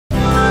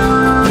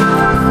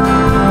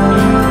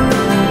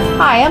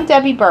Hi, I'm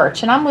Debbie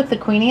Birch, and I'm with the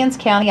Queen Anne's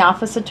County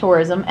Office of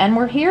Tourism, and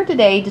we're here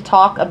today to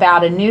talk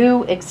about a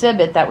new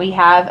exhibit that we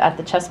have at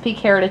the Chesapeake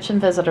Heritage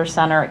and Visitor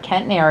Center at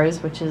Kent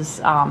Narrows, which is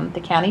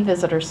the County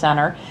Visitor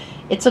Center.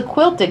 It's a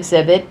quilt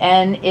exhibit,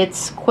 and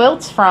it's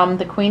quilts from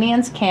the Queen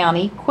Anne's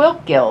County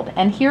Quilt Guild.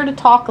 And here to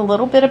talk a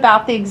little bit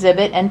about the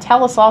exhibit and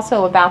tell us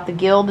also about the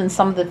Guild and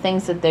some of the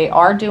things that they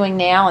are doing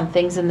now and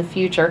things in the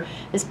future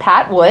is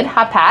Pat Wood.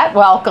 Hi, Pat.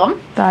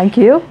 Welcome. Thank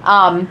you.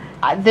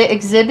 The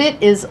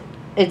exhibit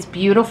it's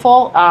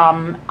beautiful.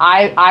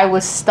 I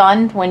was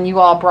stunned when you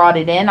all brought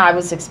it in. I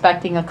was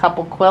expecting a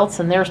couple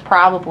quilts, and there's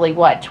probably,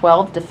 what,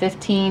 12 to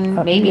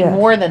 15, maybe yes.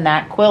 more than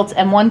that, quilts,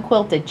 and one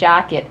quilted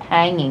jacket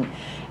hanging.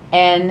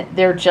 And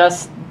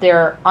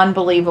they're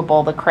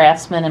unbelievable, the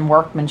craftsman and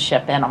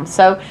workmanship in them.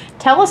 So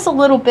tell us a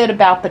little bit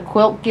about the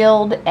Quilt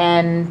Guild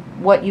and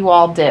what you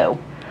all do.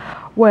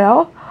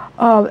 Well,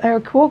 our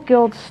Quilt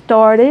Guild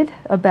started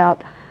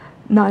about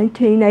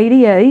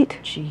 1988.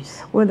 Jeez.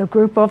 When a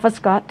group of us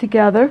got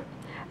together,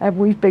 and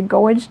we've been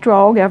going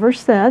strong ever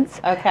since.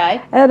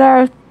 Okay.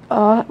 And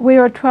we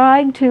are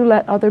trying to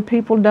let other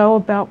people know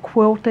about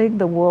quilting,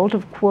 the world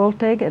of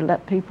quilting, and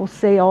let people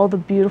see all the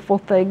beautiful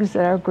things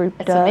that our group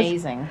does. It's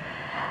amazing.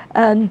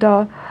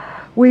 And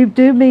we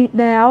do meet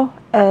now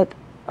at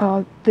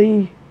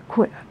the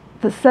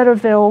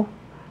Centreville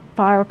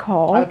Fire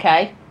Call.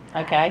 Okay.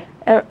 Okay.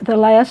 The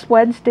last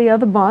Wednesday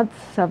of the month,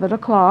 7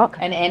 o'clock.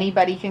 And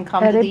anybody can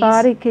come to these?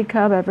 Anybody can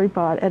come,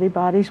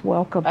 anybody's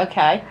welcome.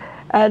 Okay.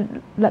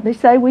 And let me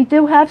say, we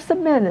do have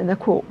some men in the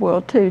quilt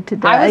world too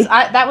today.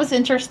 That was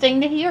interesting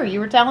to hear. You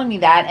were telling me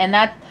that, and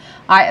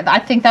I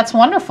think that's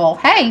wonderful.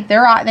 Hey,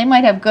 they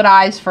might have good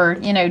eyes for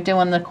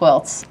doing the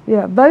quilts.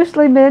 Yeah,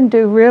 mostly men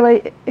do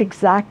really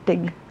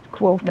exacting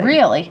quilting.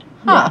 Really?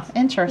 Huh? Yes.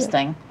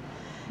 Interesting.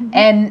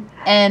 Yeah.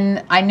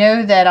 And I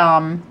know that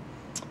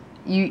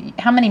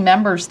how many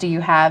members do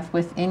you have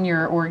within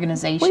your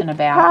organization? We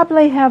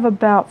probably have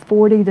about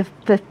 40 to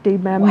 50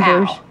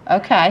 members. Wow.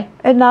 Okay.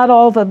 And not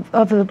all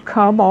of them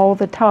come all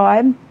the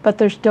time, but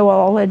they're still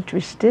all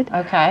interested.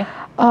 Okay.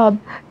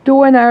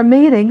 During our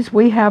meetings,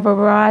 we have a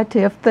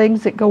variety of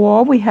things that go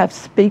on. We have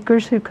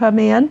speakers who come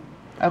in.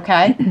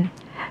 Okay.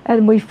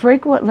 And we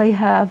frequently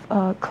have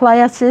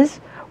classes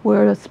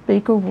where a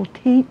speaker will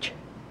teach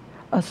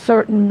a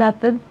certain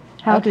method,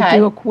 how to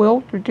do a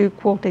quilt or do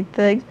quilting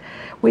things.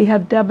 We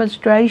have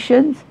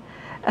demonstrations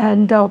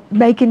and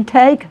make and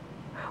take.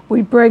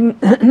 We bring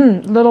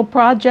little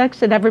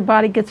projects and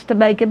everybody gets to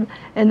make them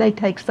and they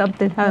take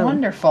something home.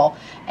 Wonderful.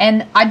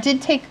 And I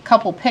did take a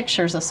couple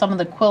pictures of some of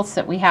the quilts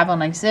that we have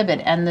on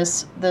exhibit, and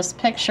this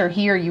picture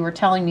here, you were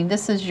telling me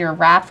this is your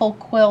raffle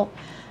quilt.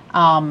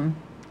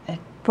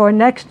 For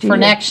next year.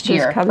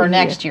 For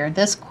next year.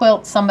 This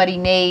quilt somebody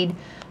made,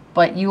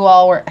 but you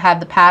all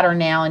have the pattern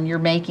now and you're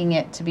making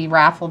it to be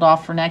raffled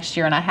off for next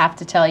year, and I have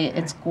to tell you,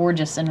 it's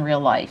gorgeous in real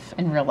life,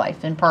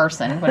 in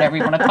person, whatever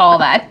you want to call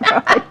that.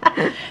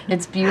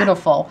 It's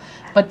beautiful.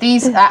 But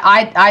these,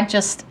 I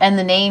just, and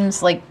the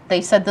names, like they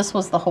said this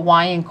was the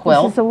Hawaiian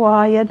quilt. This is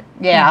Hawaiian.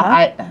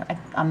 Yeah,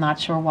 I'm not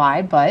sure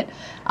why, but.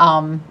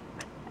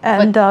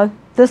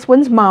 This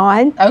one's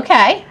mine.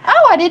 Okay.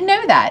 Oh, I didn't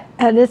know that.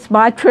 And it's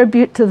my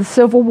tribute to the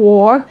Civil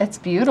War. It's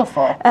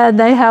beautiful. And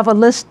they have a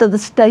list of the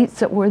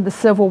states that were in the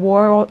Civil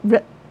War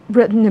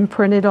written and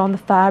printed on the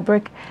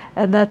fabric,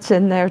 and that's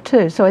in there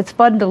too. So it's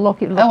fun to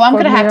look at. Oh, I'm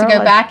going to have to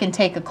go back and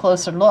take a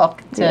closer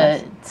look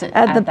at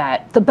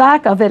that. The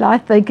back of it, I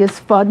think, is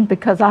fun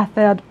because I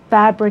found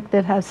fabric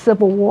that has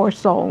Civil War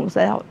songs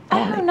out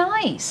on it.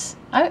 Nice.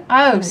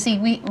 Oh, see,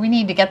 we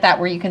need to get that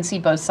where you can see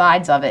both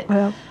sides of it.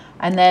 Well,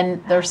 and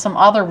then there's some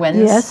other ones.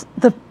 Yes,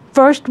 the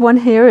first one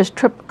here is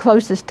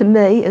closest to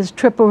me is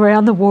Trip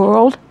Around the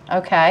World.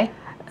 Okay.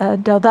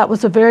 That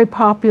was a very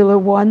popular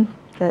one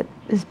that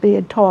is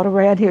being taught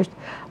around here.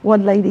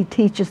 One lady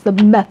teaches the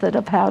method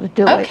of how to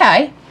do it.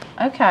 Okay.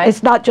 Okay.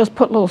 It's not just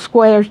put little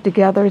squares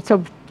together. It's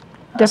a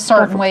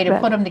certain way to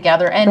put them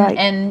together.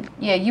 And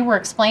yeah, you were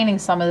explaining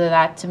some of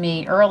that to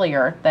me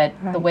earlier, that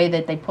the way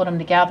that they put them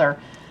together.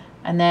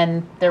 And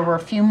then there were a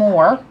few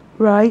more.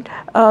 Right.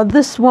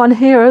 This one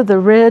here, the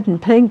red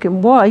and pink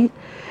and white,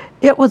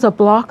 it was a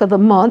block of the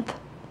month.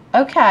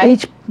 Okay.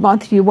 Each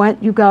month you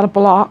went, you got a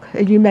block,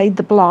 and you made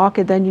the block,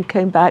 and then you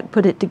came back,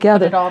 put it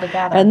together. Put it all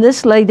together. And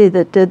this lady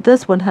that did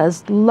this one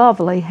has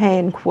lovely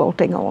hand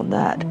quilting on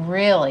that.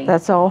 Really?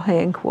 That's all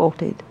hand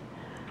quilted.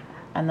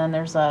 And then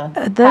there's a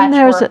then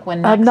there's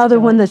another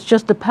one it. that's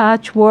just a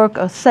patchwork,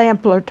 a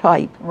sampler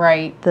type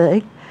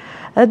thing.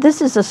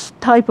 This is a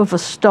type of a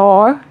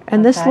star,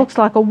 and this looks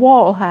like a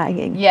wall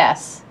hanging.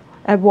 Yes.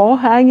 And wall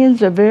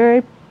hangings are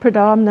very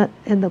predominant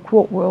in the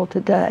quilt world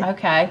today.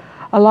 Okay.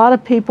 A lot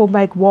of people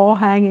make wall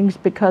hangings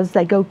because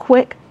they go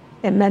quick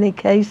in many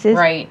cases.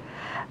 Right.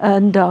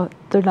 And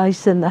they're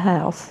nice in the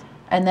house.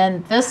 And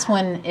then this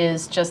one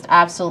is just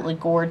absolutely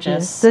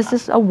gorgeous. Yes. This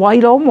is a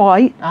white on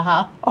white,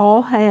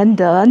 all hand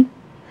done.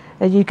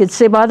 And you can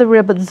see by the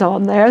ribbons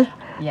on there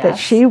that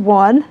she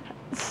won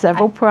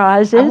several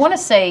prizes. I want to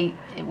say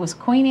it was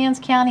Queen Anne's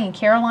County and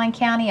Caroline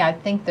County. I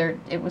think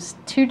it was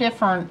two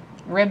different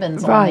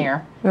ribbons on Right,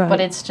 there, right. but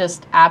it's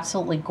just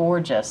absolutely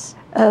gorgeous.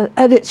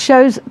 And it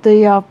shows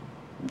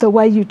the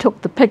way you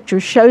took the picture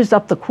shows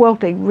up the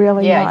quilting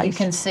really Yeah, nice. you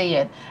can see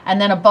it.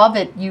 And then above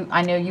it,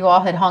 I know you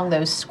all had hung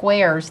those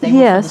squares. They were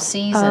for the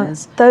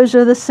seasons. Those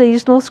are the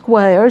seasonal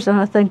squares, and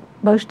I think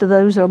most of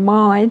those are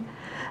mine.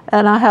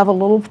 And I have a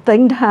little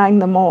thing to hang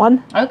them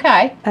on.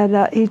 Okay.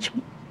 And each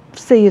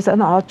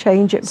season I'll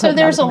change it. So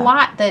there's a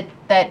lot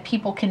that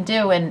people can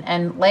do.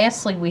 And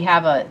lastly, we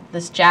have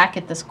this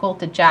jacket, this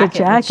quilted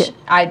jacket, which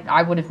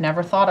I would have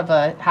never thought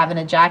of having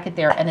a jacket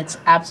there, and it's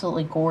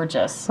absolutely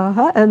gorgeous.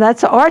 And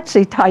that's an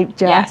artsy type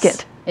jacket.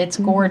 Yes, it's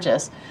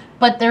gorgeous.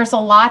 But there's a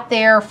lot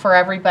there for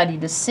everybody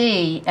to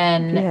see,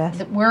 and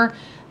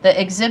the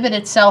exhibit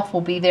itself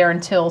will be there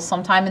until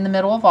sometime in the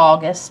middle of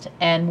August,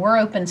 and we're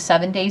open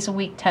 7 days a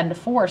week, 10 to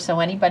 4, so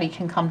anybody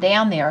can come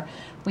down there.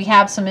 We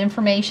have some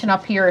information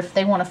up here if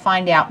they want to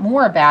find out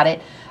more about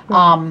it,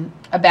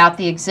 about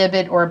the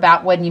exhibit or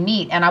about when you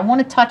meet. And I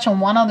want to touch on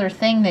one other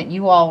thing that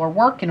you all are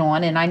working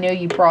on, and I know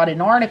you brought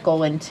an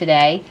article in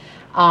today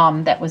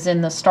that was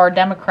in the Star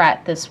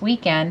Democrat this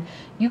weekend.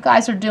 You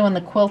guys are doing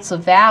the Quilts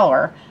of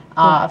Valor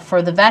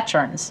for the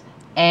veterans,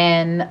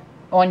 and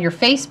on your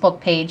Facebook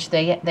page,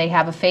 they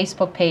have a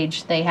Facebook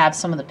page. They have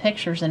some of the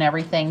pictures and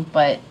everything,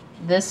 but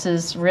this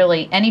is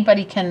really,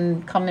 anybody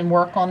can come and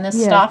work on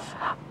this stuff?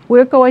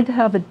 We're going to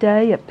have a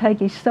day at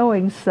Peggy's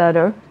Sewing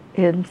Center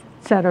in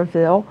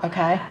Centreville.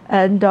 Okay.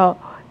 And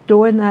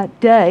during that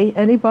day,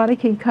 anybody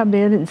can come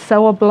in and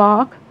sew a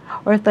block,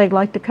 or if they'd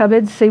like to come in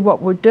and see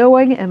what we're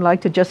doing and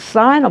like to just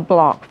sign a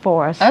block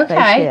for us, they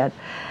can.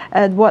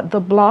 And what the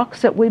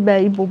blocks that we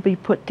made will be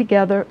put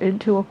together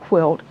into a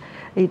quilt.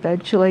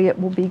 Eventually, it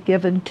will be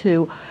given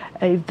to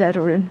a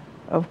veteran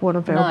of one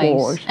of our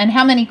wars. And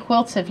how many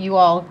quilts have you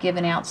all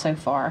given out so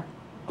far?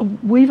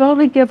 We've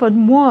only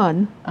given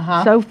one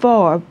so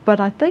far, but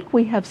I think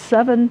we have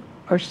 7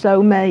 or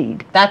so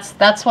made.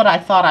 That's what I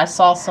thought I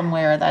saw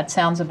somewhere. That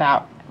sounds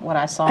about what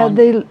I saw. And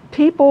the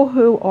people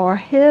who are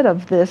head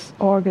of this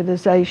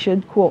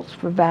organization, Quilts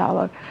for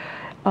Valor,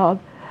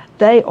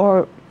 they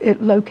are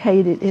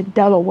located in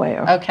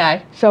Delaware.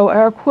 Okay. So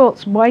our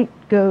quilts might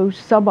go,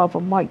 some of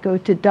them might go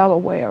to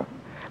Delaware,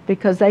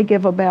 because they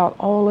give them out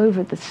all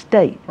over the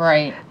state.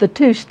 Right. The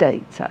 2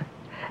 states,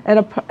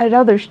 and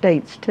other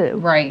states too.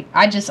 Right.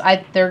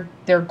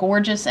 They're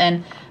gorgeous.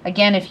 And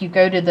again, if you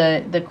go to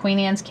the Queen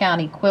Anne's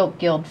County Quilt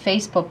Guild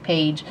Facebook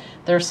page,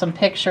 there's some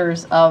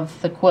pictures of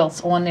the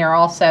quilts on there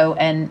also,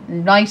 and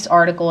nice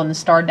article in the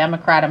Star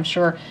Democrat. I'm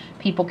sure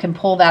people can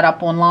pull that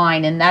up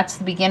online, and that's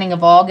the beginning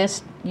of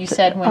August. You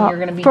said when you're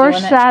going to be doing it?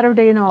 First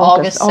Saturday in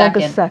August.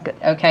 August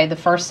 2nd. Okay, the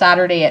first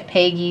Saturday at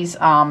Peggy's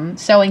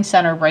Sewing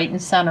Center right in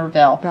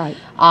Centreville. Right.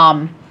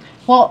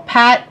 Well,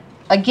 Pat,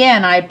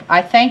 again,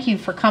 I thank you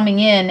for coming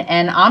in,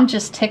 and I'm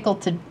just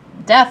tickled to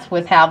death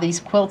with how these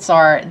quilts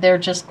are. They're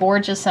just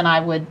gorgeous, and I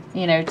would,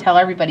 tell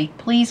everybody,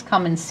 please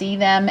come and see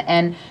them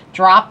and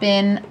drop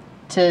in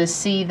to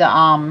see the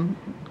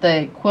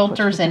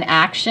quilters in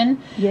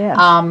action. Yes.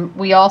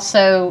 We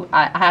also,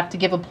 I have to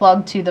give a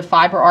plug to the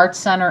Fiber Arts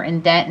Center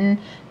in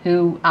Denton,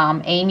 who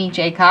Amy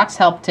J. Cox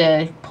helped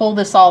to pull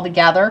this all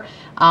together.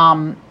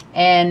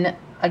 And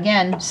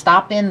again,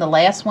 stop in the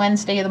last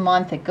Wednesday of the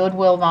month at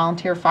Goodwill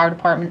Volunteer Fire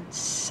Department,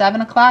 7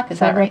 o'clock. Is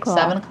that right?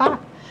 7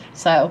 o'clock.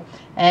 So,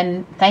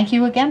 and thank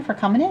you again for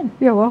coming in.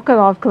 You're welcome.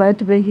 I'm glad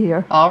to be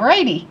here. All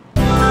righty.